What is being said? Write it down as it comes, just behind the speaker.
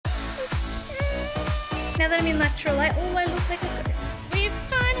Now that I'm in electrolyte, oh, I look like a ghost. We've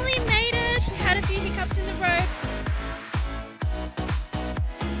finally made it. We had a few hiccups in the road.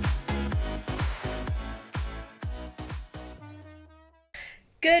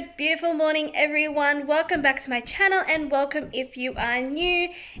 Good, beautiful morning, everyone. Welcome back to my channel and welcome if you are new.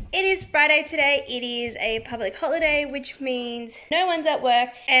 It is Friday today. It is a public holiday, which means no one's at work.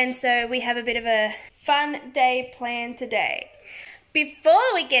 And so we have a bit of a fun day planned today.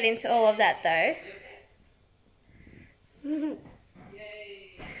 Before we get into all of that though, so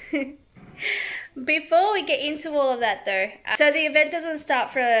the event doesn't start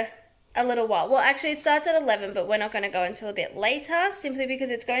for a little while. Well, actually it starts at 11, but we're not going to go until a bit later, simply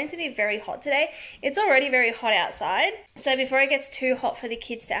because it's going to be very hot today. It's already very hot outside, so before it gets too hot for the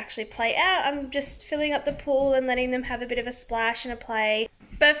kids to actually play out, I'm just filling up the pool and letting them have a bit of a splash and a play.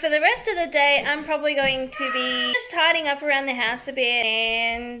 But for the rest of the day, I'm probably going to be just tidying up around the house a bit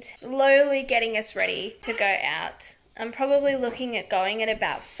and slowly getting us ready to go out. I'm probably looking at going at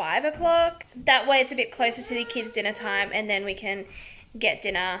about 5 o'clock. That way it's a bit closer to the kids' dinner time, and then we can get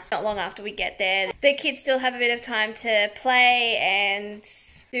dinner not long after we get there. The kids still have a bit of time to play and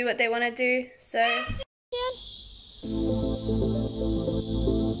do what they want to do, so yeah.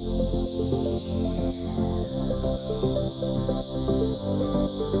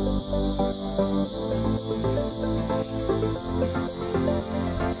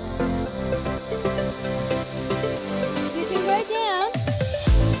 You can go down.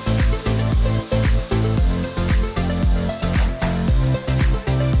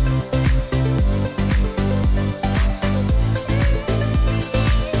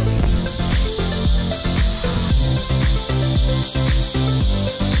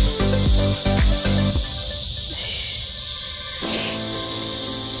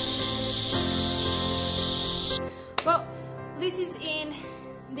 This is in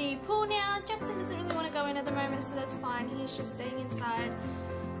the pool now. Jackson doesn't really want to go in at the moment, so that's fine. He's just staying inside,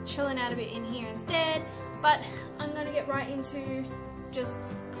 chilling out a bit in here instead. But I'm going to get right into just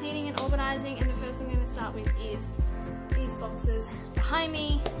cleaning and organising, and the first thing I'm going to start with is these boxes behind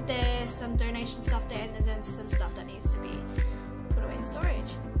me. There's some donation stuff there, and then there's some stuff that needs to be put away in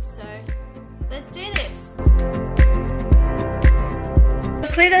storage. So let's do this. I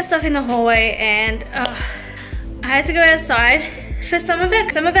cleared that stuff in the hallway, and I had to go outside for some of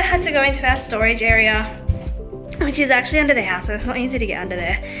it. Some of it had to go into our storage area, which is actually under the house, so it's not easy to get under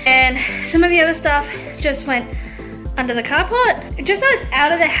there. And some of the other stuff just went under the carport, just so it's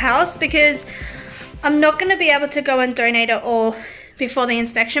out of the house, because I'm not going to be able to go and donate it all before the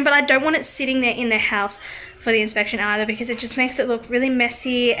inspection, but I don't want it sitting there in the house for the inspection either, because it just makes it look really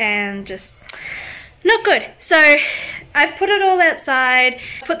messy and just not good. So I've put it all outside,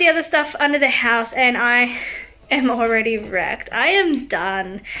 put the other stuff under the house, and I am already wrecked. I am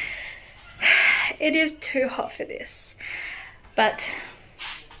done. It is too hot for this, but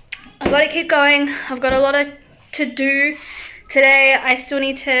I've got to keep going. I've got a lot to do today. I still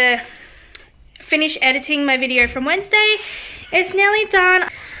need to finish editing my video from Wednesday. It's nearly done.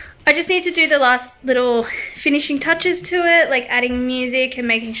 I just need to do the last little finishing touches to it, like adding music and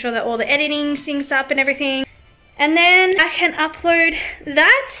making sure that all the editing syncs up and everything. And then I can upload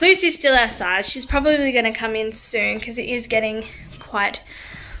that. Lucy's still outside. She's probably going to come in soon because it is getting quite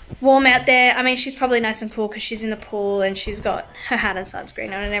warm out there. I mean, she's probably nice and cool because she's in the pool and she's got her hat and sunscreen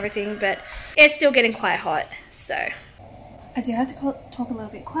on and everything, but it's still getting quite hot. So I do have to talk a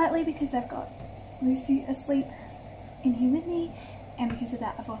little bit quietly because I've got Lucy asleep in here with me, and because of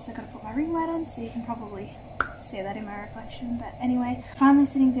that I've also got to put my ring light on, so you can probably see that in my reflection. But anyway, finally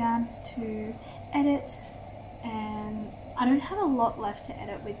sitting down to edit. And I don't have a lot left to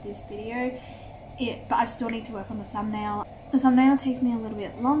edit with this video, but I still need to work on the thumbnail. The thumbnail takes me a little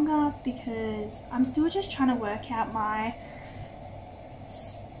bit longer because I'm still just trying to work out my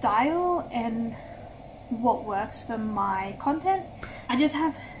style and what works for my content. I just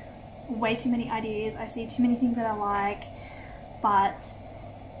have way too many ideas. I see too many things that I like, but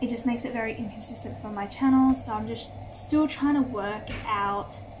it just makes it very inconsistent for my channel. So I'm just still trying to work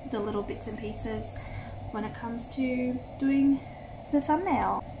out the little bits and pieces when it comes to doing the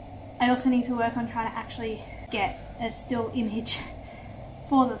thumbnail. I also need to work on trying to actually get a still image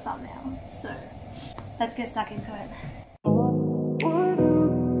for the thumbnail. So let's get stuck into it.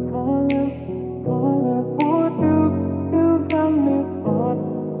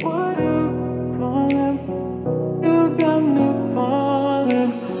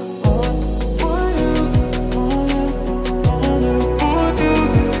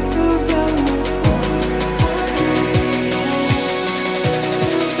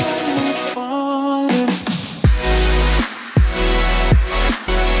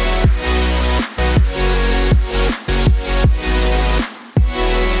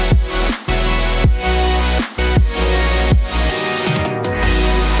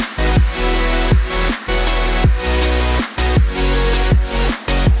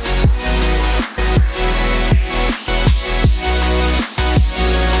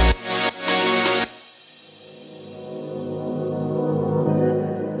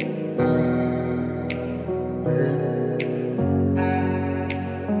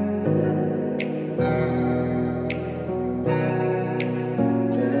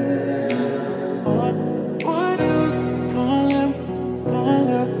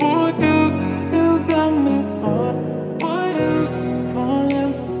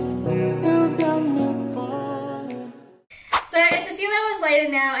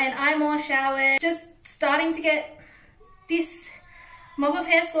 now and I'm all showered. Just starting to get this mop of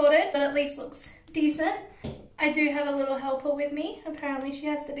hair sorted, but at least looks decent. I do have a little helper with me. Apparently she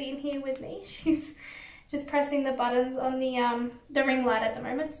has to be in here with me. She's just pressing the buttons on the ring light at the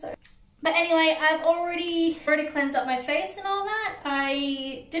moment. So, but anyway, I've already cleansed up my face and all that.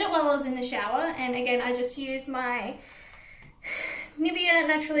 I did it while I was in the shower, and again I just used my Nivea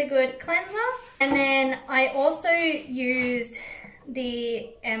Naturally Good cleanser, and then I also used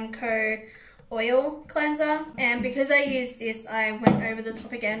the Emco oil cleanser, and because I used this I went over the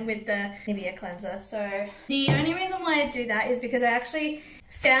top again with the Nivea cleanser. So the only reason why I do that is because I actually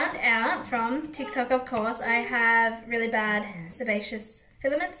found out from TikTok, of course, I have really bad sebaceous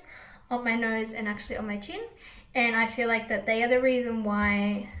filaments on my nose and actually on my chin, and I feel like that they are the reason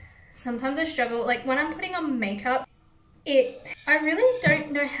why sometimes I struggle, like when I'm putting on makeup, I really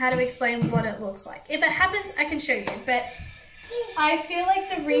don't know how to explain what it looks like. If it happens I can show you, but I feel like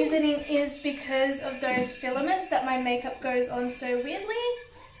the reasoning is because of those filaments that my makeup goes on so weirdly.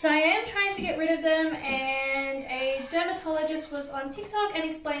 So I am trying to get rid of them, and a dermatologist was on TikTok and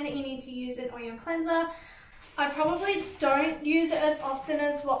explained that you need to use an oil cleanser. I probably don't use it as often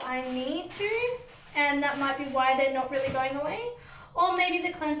as what I need to, and that might be why they're not really going away. Or maybe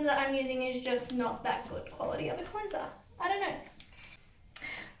the cleanser that I'm using is just not that good quality of a cleanser. I don't know.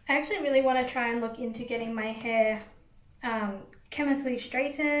 I actually really want to try and look into getting my hair chemically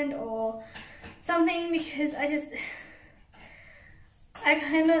straightened or something, because I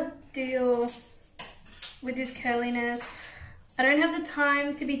cannot deal with this curliness. I don't have the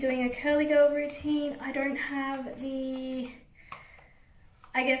time to be doing a curly girl routine. I don't have the,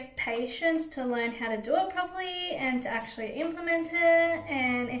 I guess, patience to learn how to do it properly and to actually implement it,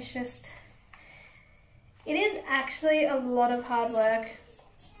 and it's just, it is actually a lot of hard work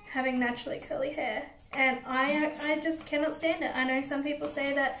having naturally curly hair, and I just cannot stand it. I know some people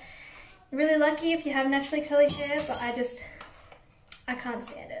say that you're really lucky if you have naturally curly hair, but I can't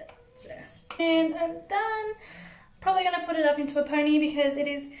stand it. So, and I'm done. Probably gonna put it up into a pony because it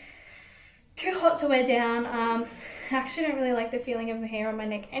is too hot to wear down. I actually don't really like the feeling of my hair on my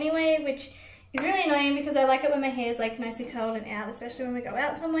neck anyway, which is really annoying because I like it when my hair is like nicely curled and out, especially when we go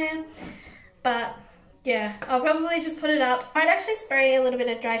out somewhere. But yeah, I'll probably just put it up. I'd actually spray a little bit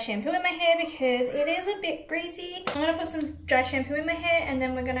of dry shampoo in my hair because it is a bit greasy. I'm gonna put some dry shampoo in my hair, and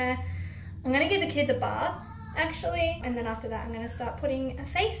then I'm gonna give the kids a bath actually, and then after that I'm gonna start putting a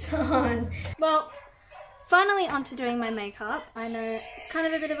face on. Well, finally onto doing my makeup. I know it's kind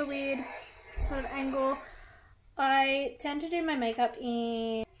of a bit of a weird sort of angle. I tend to do my makeup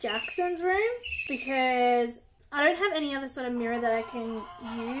in Jackson's room because I don't have any other sort of mirror that I can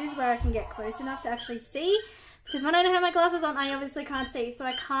use where I can get close enough to actually see, because when I don't have my glasses on I obviously can't see, so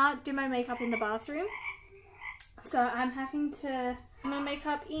I can't do my makeup in the bathroom. So I'm having to do my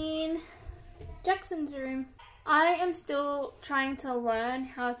makeup in Jackson's room. I am still trying to learn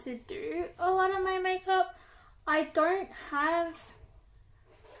how to do a lot of my makeup. I don't have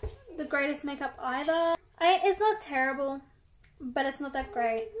the greatest makeup either. It's not terrible, but it's not that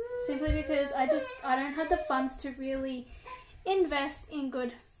great. Simply because I don't have the funds to really invest in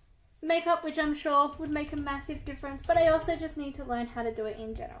good makeup, which I'm sure would make a massive difference. But I also just need to learn how to do it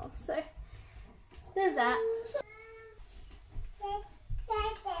in general. So there's that.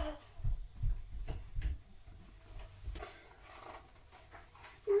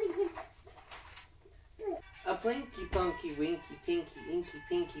 A blinky, bunky, winky, tinky, inky,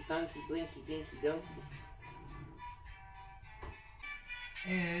 pinky, punky, blinky, dinky, donkey.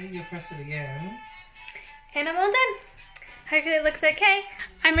 And you press it again. And I'm all done. Hopefully it looks okay.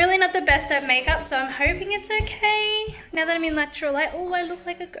 I'm really not the best at makeup, so I'm hoping it's okay. Now that I'm in natural light, oh, I look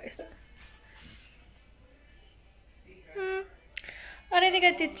like a ghost. I don't think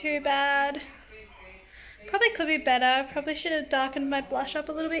I did too bad. Probably could be better. Probably should have darkened my blush up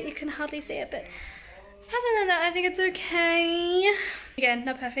a little bit. You can hardly see it, but other than that, I think it's okay. Again,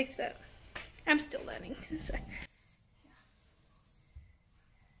 not perfect, but I'm still learning, so.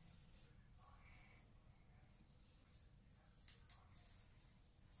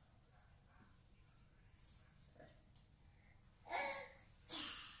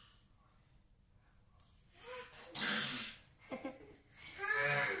 I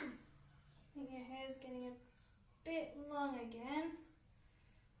think your hair's getting a bit long again.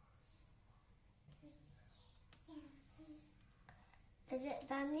 Is it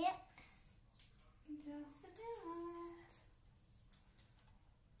done yet? Just a bit.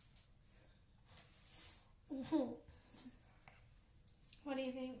 What do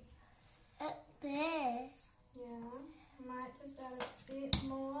you think? Up there. Yeah, I might just add a bit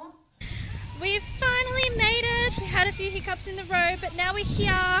more. We've finally made it. We had a few few hiccups in the road, but now we're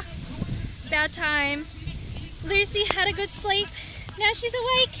here. About time. Lucy had a good sleep. Now she's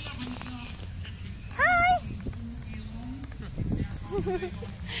awake. Hi.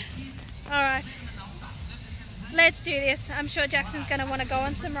 Alright. Let's do this. I'm sure Jackson's going to want to go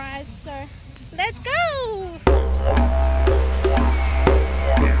on some rides, so let's go.